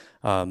learning.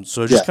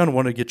 So I just kind of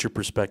want to get your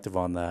perspective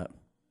on that.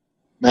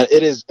 Man,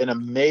 it is an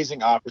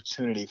amazing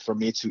opportunity for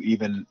me to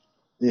even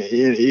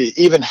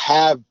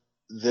have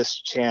this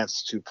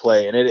chance to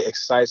play. And it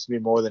excites me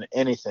more than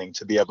anything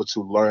to be able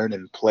to learn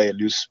and play a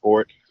new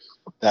sport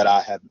that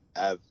I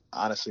have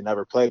honestly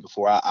never played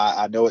before.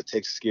 I know it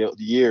takes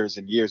years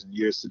and years and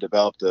years to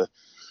develop the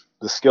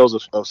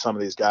skills of some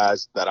of these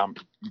guys that I'm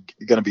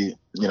going to be,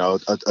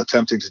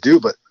 attempting to do.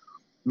 But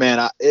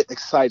man, it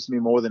excites me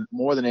more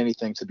than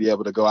anything to be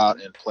able to go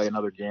out and play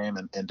another game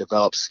and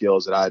develop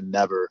skills that I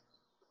never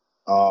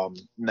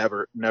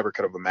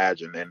could have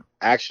imagined. And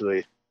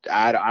actually,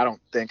 I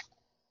don't think,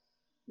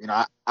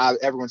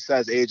 everyone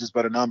says age is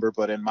but a number,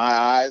 but in my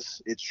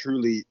eyes, it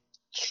truly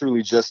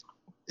just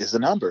is a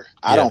number.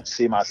 I don't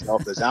see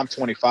myself as, I'm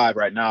 25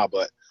 right now,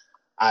 but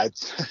I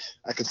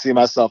can see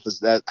myself as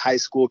that high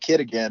school kid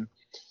again,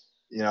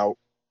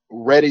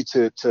 ready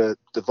to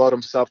devote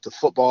himself to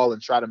football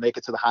and try to make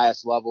it to the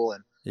highest level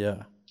and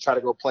try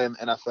to go play in the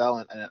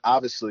NFL. And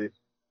obviously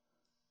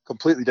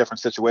completely different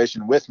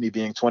situation with me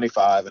being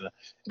 25 and,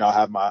 I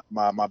have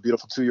my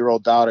beautiful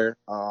 2-year-old daughter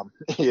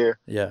here.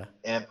 Yeah.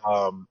 And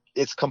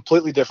it's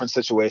completely different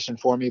situation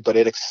for me, but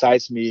it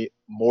excites me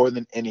more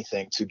than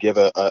anything to give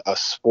a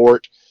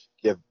sport,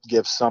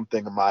 give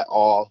something my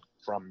all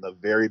from the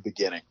very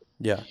beginning.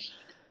 Yeah.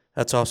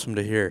 That's awesome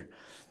to hear.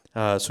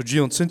 So,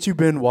 Julian, since you've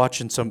been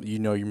watching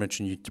you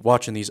mentioned you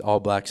watching these All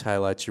Blacks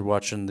highlights, you're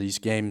watching these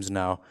games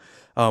now.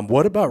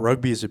 What about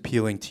rugby is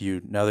appealing to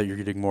you now that you're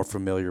getting more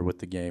familiar with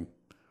the game?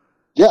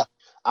 Yeah,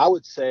 I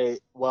would say,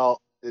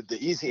 well, the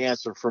easy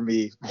answer for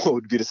me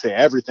would be to say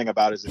everything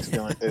about it is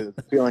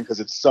appealing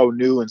because it's so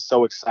new and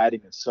so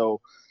exciting and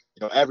so,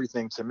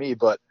 everything to me.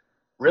 But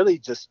really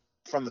just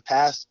from the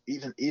past,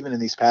 even in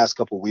these past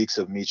couple of weeks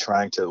of me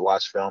trying to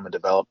watch film and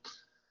develop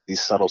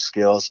these subtle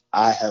skills,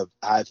 I've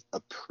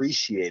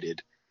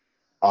appreciated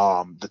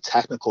the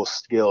technical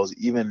skills,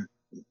 even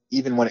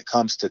when it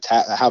comes to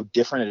how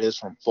different it is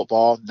from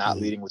football, not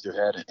leading with your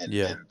head and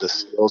the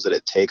skills that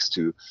it takes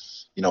to,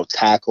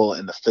 tackle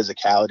and the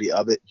physicality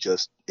of it.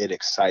 It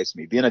excites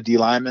me. Being a D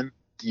lineman,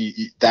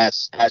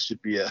 that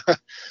should be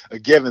a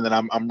given that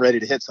I'm ready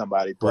to hit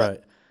somebody.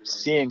 But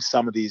seeing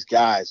some of these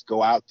guys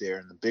go out there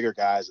and the bigger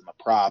guys and the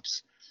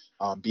props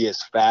be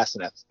as fast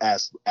and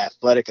as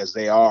athletic as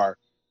they are,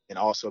 and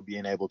also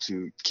being able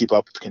to keep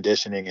up with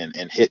conditioning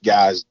and hit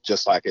guys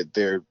just like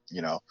they're,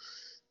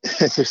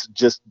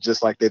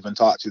 just like they've been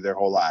taught to their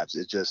whole lives.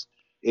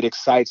 It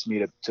excites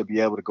me to be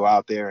able to go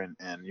out there and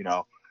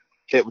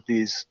hit with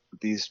these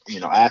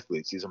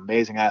athletes, these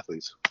amazing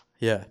athletes.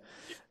 Yeah.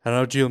 I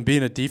know, Julian,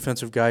 being a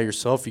defensive guy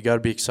yourself, you got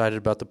to be excited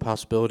about the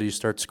possibility you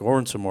start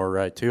scoring some more,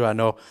 right, too? I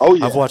know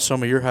I've watched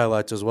some of your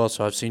highlights as well,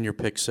 so I've seen your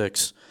pick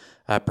six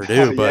at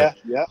Purdue, but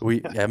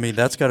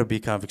that's got to be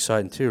kind of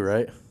exciting too,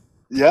 right?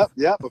 Yep,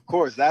 of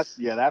course. That's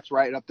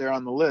right up there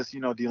on the list. D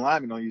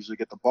linemen don't usually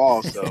get the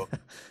ball, so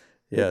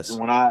yes.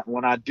 When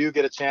I do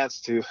get a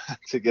chance to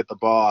get the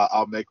ball,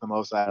 I'll make the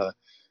most out of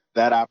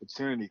that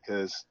opportunity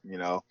because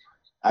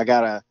I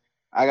gotta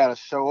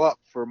show up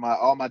for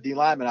all my D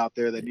linemen out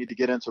there that need to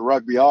get into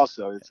rugby.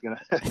 Also, it's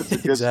a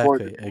good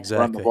sport to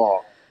run the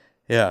ball.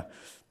 Yeah.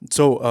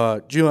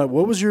 So, Julian,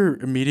 what was your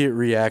immediate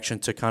reaction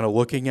to kind of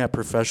looking at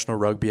professional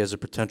rugby as a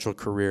potential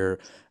career?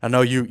 I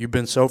know you've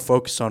been so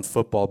focused on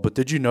football, but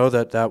did you know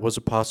that was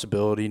a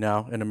possibility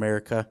now in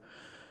America?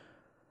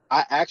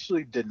 I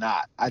actually did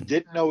not. I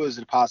didn't know it was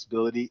a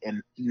possibility,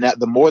 and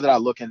the more that I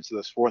look into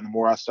the sport and the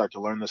more I start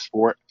to learn the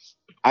sport,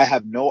 I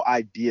have no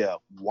idea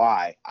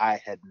why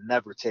I had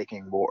never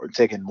taken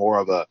more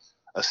of a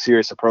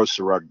serious approach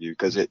to rugby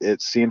because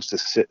it seems to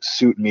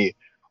suit me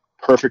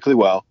perfectly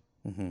well.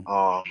 Mm-hmm.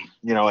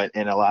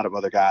 And a lot of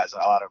other guys, a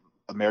lot of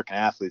American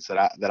athletes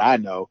that I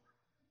know,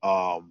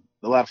 a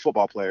lot of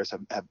football players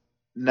have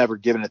never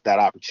given it that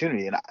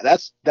opportunity. And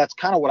that's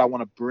kind of what I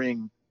want to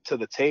bring to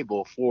the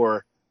table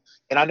for.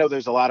 And I know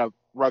there's a lot of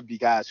rugby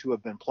guys who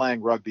have been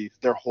playing rugby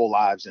their whole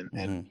lives.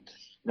 And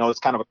it's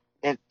kind of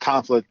a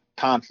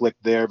conflict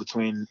there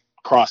between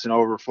crossing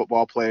over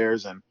football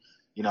players and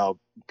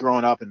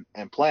growing up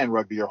and playing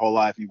rugby your whole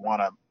life, you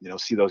want to,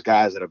 see those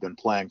guys that have been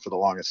playing for the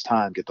longest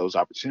time get those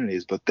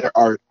opportunities. But there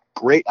are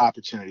great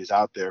opportunities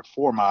out there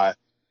for my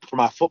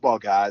football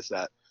guys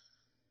that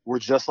were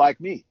just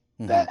like me,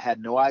 that had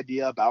no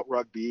idea about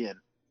rugby and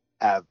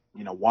have,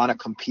 want to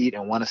compete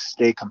and want to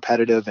stay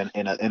competitive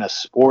in a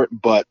sport,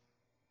 but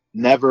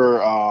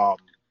never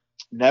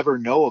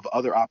know of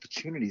other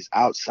opportunities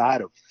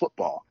outside of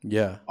football.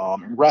 Yeah.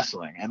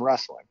 Wrestling.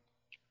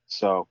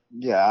 So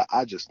yeah,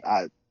 I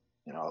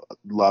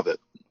love it.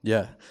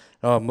 Yeah.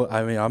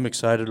 I'm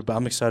excited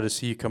to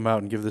see you come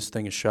out and give this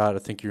thing a shot. I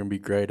think you're going to be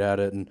great at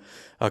it. And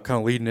kind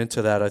of leading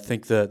into that, I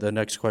think the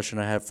next question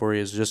I have for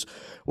you is just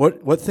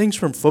what things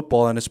from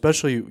football, and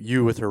especially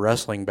you with a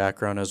wrestling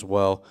background as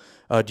well,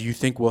 do you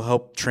think will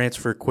help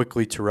transfer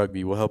quickly to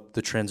rugby, will help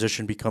the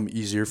transition become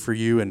easier for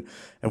you? And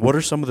what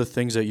are some of the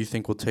things that you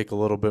think will take a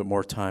little bit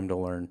more time to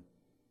learn?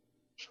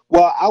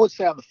 Well, I would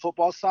say on the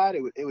football side,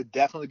 it would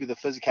definitely be the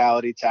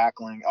physicality,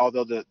 tackling,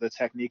 although the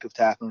technique of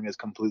tackling is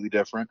completely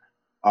different.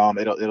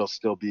 It'll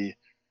still be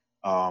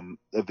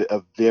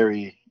a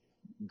very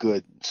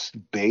good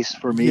base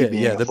for me.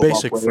 Yeah, the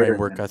basic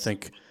framework, I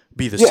think,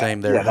 be the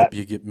same there, help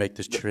you make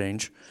this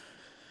change.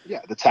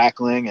 Yeah, the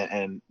tackling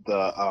and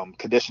the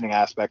conditioning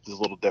aspect is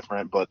a little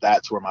different, but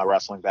that's where my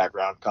wrestling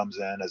background comes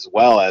in, as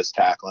well as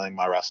tackling.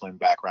 My wrestling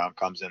background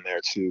comes in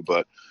there too.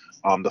 But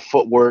the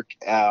footwork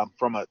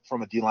from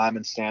a D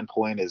lineman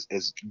standpoint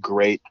is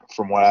great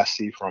from what I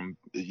see from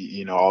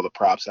all the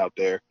props out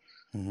there.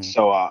 Mm-hmm.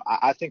 So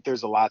I think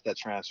there's a lot that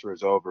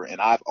transfers over, and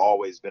I've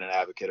always been an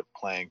advocate of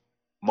playing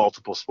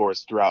multiple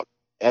sports throughout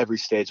every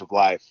stage of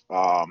life.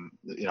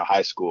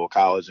 High school,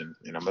 college, and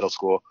middle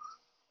school.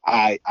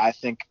 I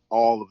think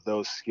all of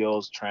those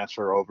skills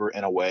transfer over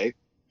in a way,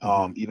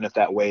 even if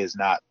that way is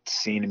not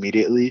seen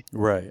immediately.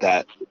 Right.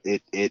 That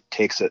it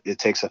takes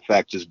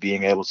effect, just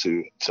being able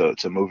to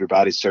move your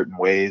body certain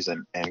ways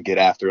and get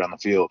after it on the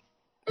field.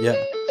 Yeah.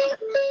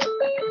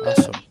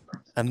 Awesome.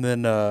 And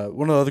then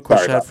one of the other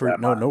questions I had for you,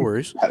 no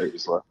worries. One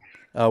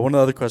of the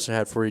other questions I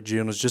had for you,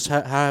 June, was just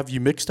how have you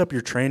mixed up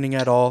your training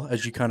at all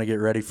as you kind of get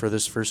ready for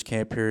this first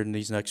camp period in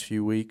these next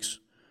few weeks?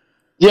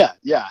 Yeah,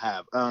 I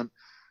have.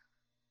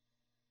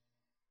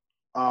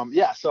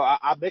 So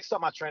I mixed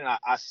up my training.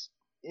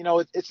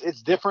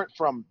 It's different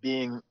from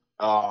being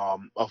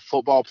a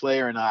football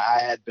player, and I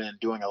had been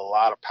doing a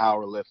lot of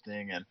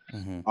powerlifting,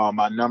 and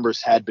my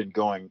numbers had been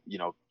going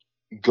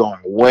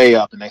way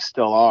up, and they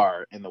still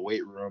are in the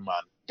weight room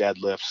on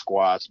deadlift,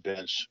 squats,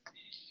 bench,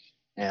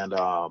 and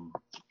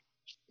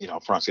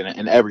front squat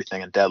and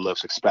everything, and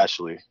deadlifts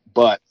especially.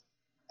 But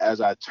as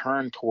I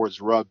turn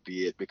towards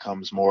rugby, it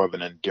becomes more of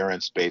an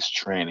endurance-based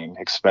training,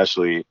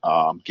 especially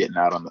getting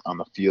out on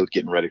the field,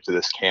 getting ready for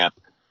this camp.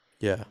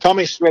 Yeah.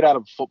 Coming straight out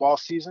of football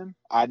season,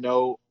 I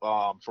know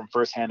from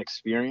firsthand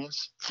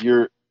experience,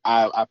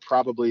 I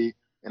probably,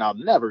 and I'll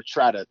never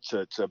try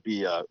to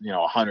be a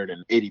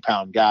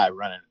 180-pound guy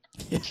running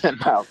 10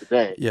 miles a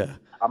day. Yeah.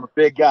 I'm a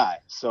big guy,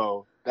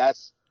 so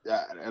that's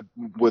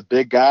with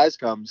big guys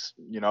comes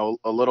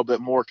a little bit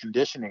more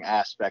conditioning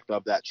aspect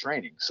of that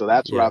training. So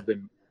that's what I've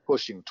been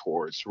pushing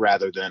towards,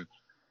 rather than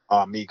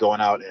me going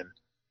out and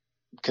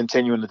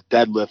continuing to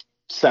deadlift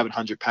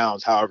 700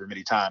 pounds however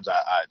many times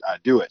I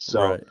do it.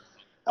 So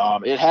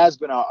it has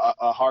been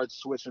a hard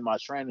switch in my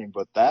training,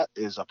 but that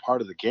is a part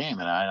of the game,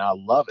 and I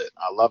love it.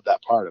 I love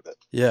that part of it.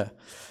 Yeah.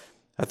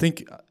 I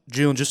think,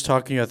 Jalen, just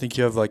talking, I think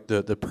you have like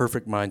the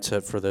perfect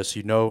mindset for this.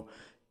 You know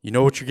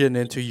what you're getting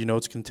into. You know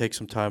it's going to take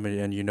some time,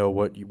 and you know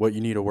what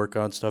you need to work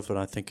on stuff. And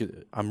I think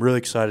I'm really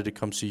excited to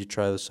come see you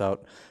try this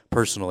out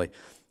personally.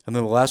 And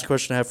then the last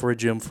question I have for you,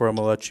 Jim, before I'm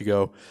going to let you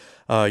go.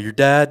 Your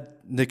dad,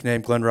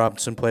 nicknamed Glenn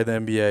Robinson, played the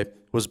NBA,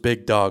 was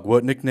Big Dog.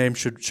 What nickname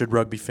should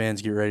rugby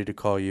fans get ready to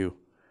call you?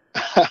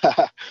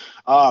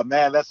 Oh,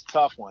 man, that's a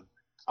tough one.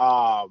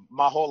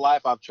 My whole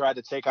life I've tried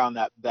to take on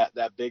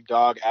that big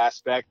dog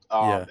aspect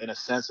in a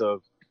sense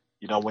of,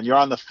 when you're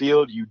on the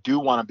field, you do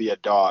want to be a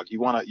dog.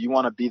 You want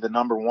to be the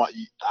number one.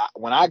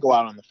 When I go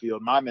out on the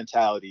field, my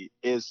mentality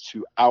is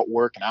to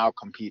outwork and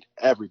outcompete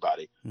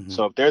everybody. Mm-hmm.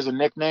 So if there's a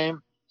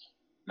nickname,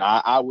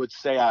 I would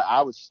say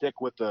I would stick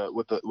with the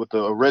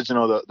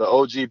original, the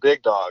OG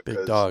Big Dog.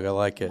 Big Dog, I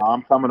like it.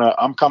 I'm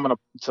coming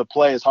to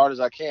play as hard as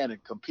I can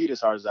and compete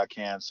as hard as I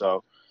can.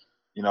 So,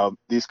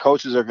 these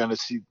coaches are going to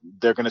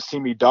see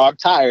me dog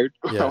tired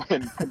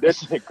when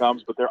conditioning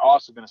comes, but they're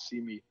also going to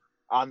see me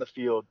on the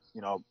field,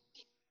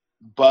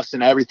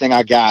 busting everything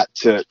I got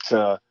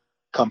to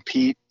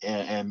compete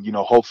and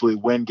hopefully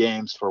win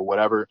games for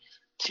whatever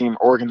team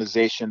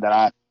organization that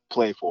I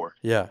play for.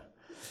 Yeah.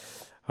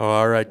 Oh,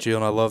 all right,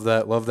 Jalen. I love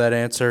that. Love that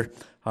answer.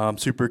 I'm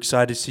super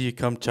excited to see you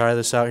come try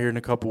this out here in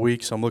a couple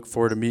weeks. I'm looking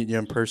forward to meeting you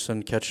in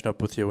person, catching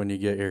up with you when you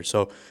get here.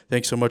 So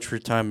thanks so much for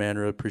your time, man.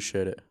 Really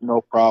appreciate it.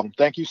 No problem.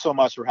 Thank you so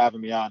much for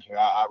having me on here.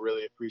 I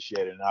really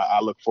appreciate it, and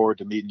I look forward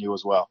to meeting you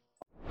as well.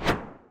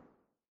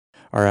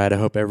 All right, I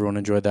hope everyone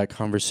enjoyed that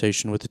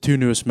conversation with the two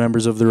newest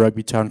members of the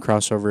Rugby Town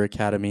Crossover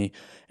Academy,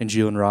 and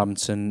Jalen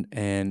Robinson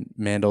and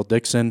Mandel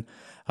Dixon.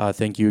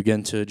 Thank you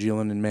again to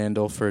Jalen and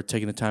Mandel for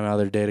taking the time out of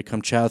their day to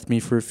come chat with me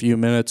for a few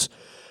minutes.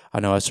 I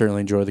know I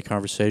certainly enjoyed the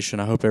conversation.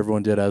 I hope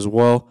everyone did as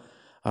well.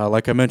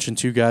 Like I mentioned,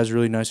 2 guys,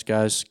 really nice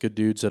guys, good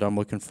dudes that I'm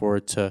looking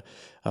forward to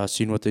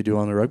seeing what they do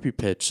on the rugby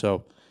pitch.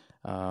 So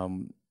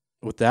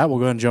with that, we'll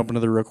go ahead and jump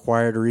into the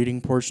required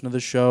reading portion of the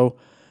show.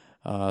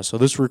 So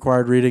this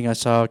required reading I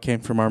saw came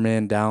from our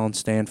man Dallin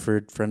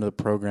Stanford, friend of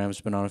the program, has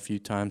been on a few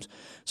times.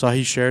 Saw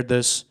he shared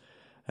this,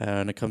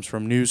 and it comes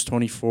from News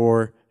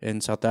 24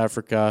 in South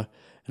Africa,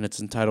 and it's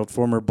entitled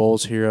 "Former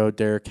Bulls Hero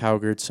Derek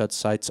Howgard Sets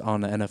Sights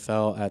on the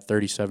NFL at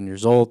 37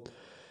 Years Old."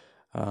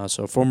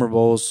 So former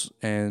Bulls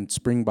and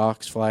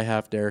Springboks fly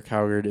half Derek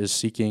Howgard is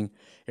seeking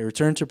a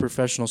return to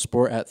professional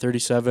sport at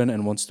 37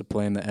 and wants to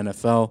play in the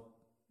NFL.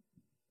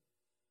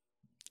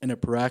 In a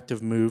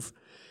proactive move,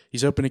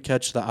 he's hoping to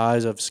catch the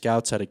eyes of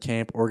scouts at a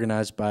camp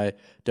organized by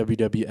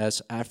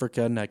WWS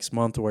Africa next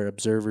month, where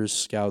observers,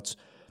 scouts,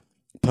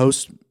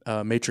 post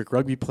matrix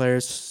rugby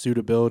players'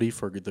 suitability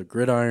for the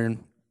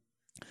gridiron.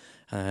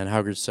 And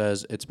Howgard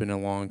says it's been a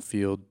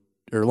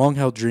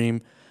long-held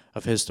dream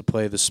of his to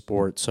play the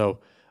sport. So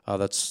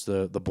that's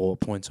the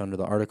bullet points under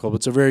the article. But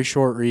it's a very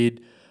short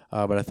read,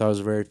 but I thought it was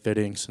very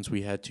fitting since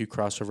we had 2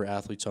 crossover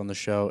athletes on the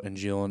show, and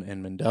Jalen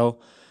and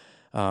Mandel.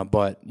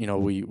 But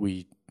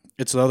we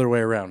it's the other way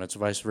around. It's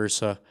vice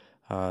versa.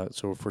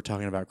 So if we're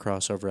talking about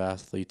crossover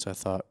athletes, I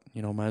thought,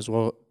 might as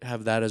well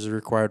have that as a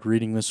required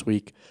reading this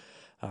week.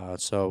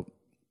 So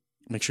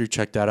make sure you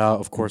check that out.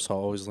 Of course, I'll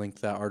always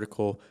link that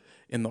article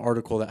in the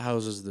article that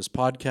houses this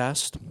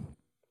podcast.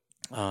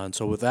 And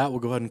so with that, we'll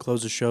go ahead and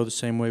close the show the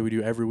same way we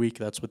do every week.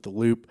 That's with The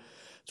Loop.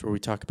 It's where we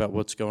talk about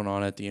what's going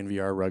on at the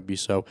NVR Rugby.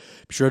 So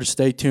be sure to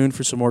stay tuned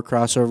for some more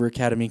Crossover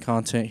Academy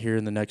content here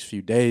in the next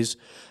few days.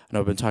 I know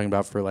I've been talking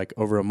about for like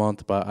over a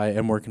month, but I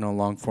am working on a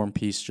long-form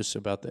piece just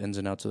about the ins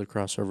and outs of the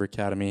Crossover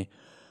Academy.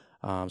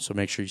 So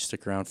make sure you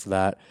stick around for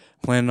that.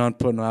 Planning on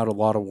putting out a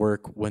lot of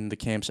work when the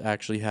camp's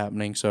actually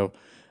happening. So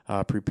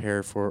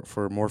prepare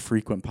for more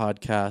frequent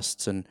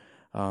podcasts and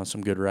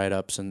some good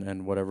write-ups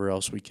and whatever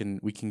else we can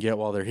get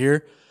while they're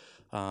here.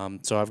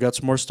 So I've got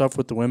some more stuff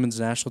with the women's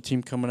national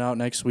team coming out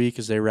next week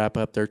as they wrap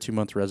up their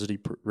 2-month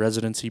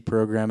residency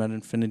program at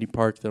Infinity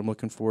Park that I'm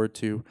looking forward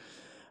to.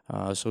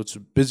 So it's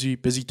busy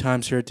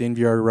times here at the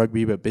NVR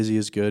Rugby, but busy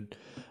is good.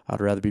 I'd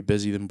rather be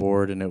busy than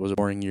bored, and it was a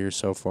boring year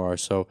so far.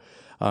 So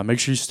make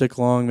sure you stick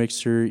along. Make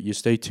sure you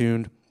stay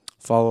tuned.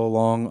 Follow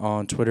along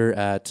on Twitter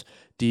at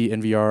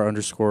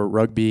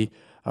DNVR_rugby.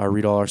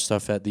 Read all our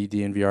stuff at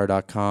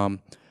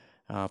thednvr.com.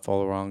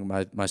 Follow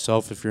along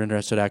myself if you're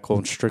interested at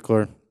Colton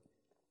Strickler.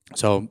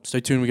 So stay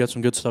tuned. We got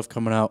some good stuff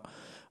coming out.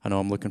 I know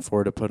I'm looking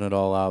forward to putting it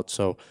all out.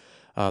 So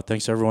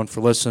thanks, everyone,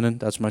 for listening.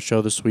 That's my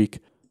show this week.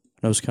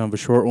 I know it's kind of a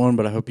short one,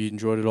 but I hope you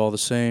enjoyed it all the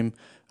same.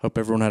 Hope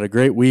everyone had a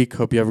great week.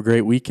 Hope you have a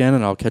great weekend,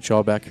 and I'll catch you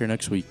all back here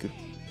next week.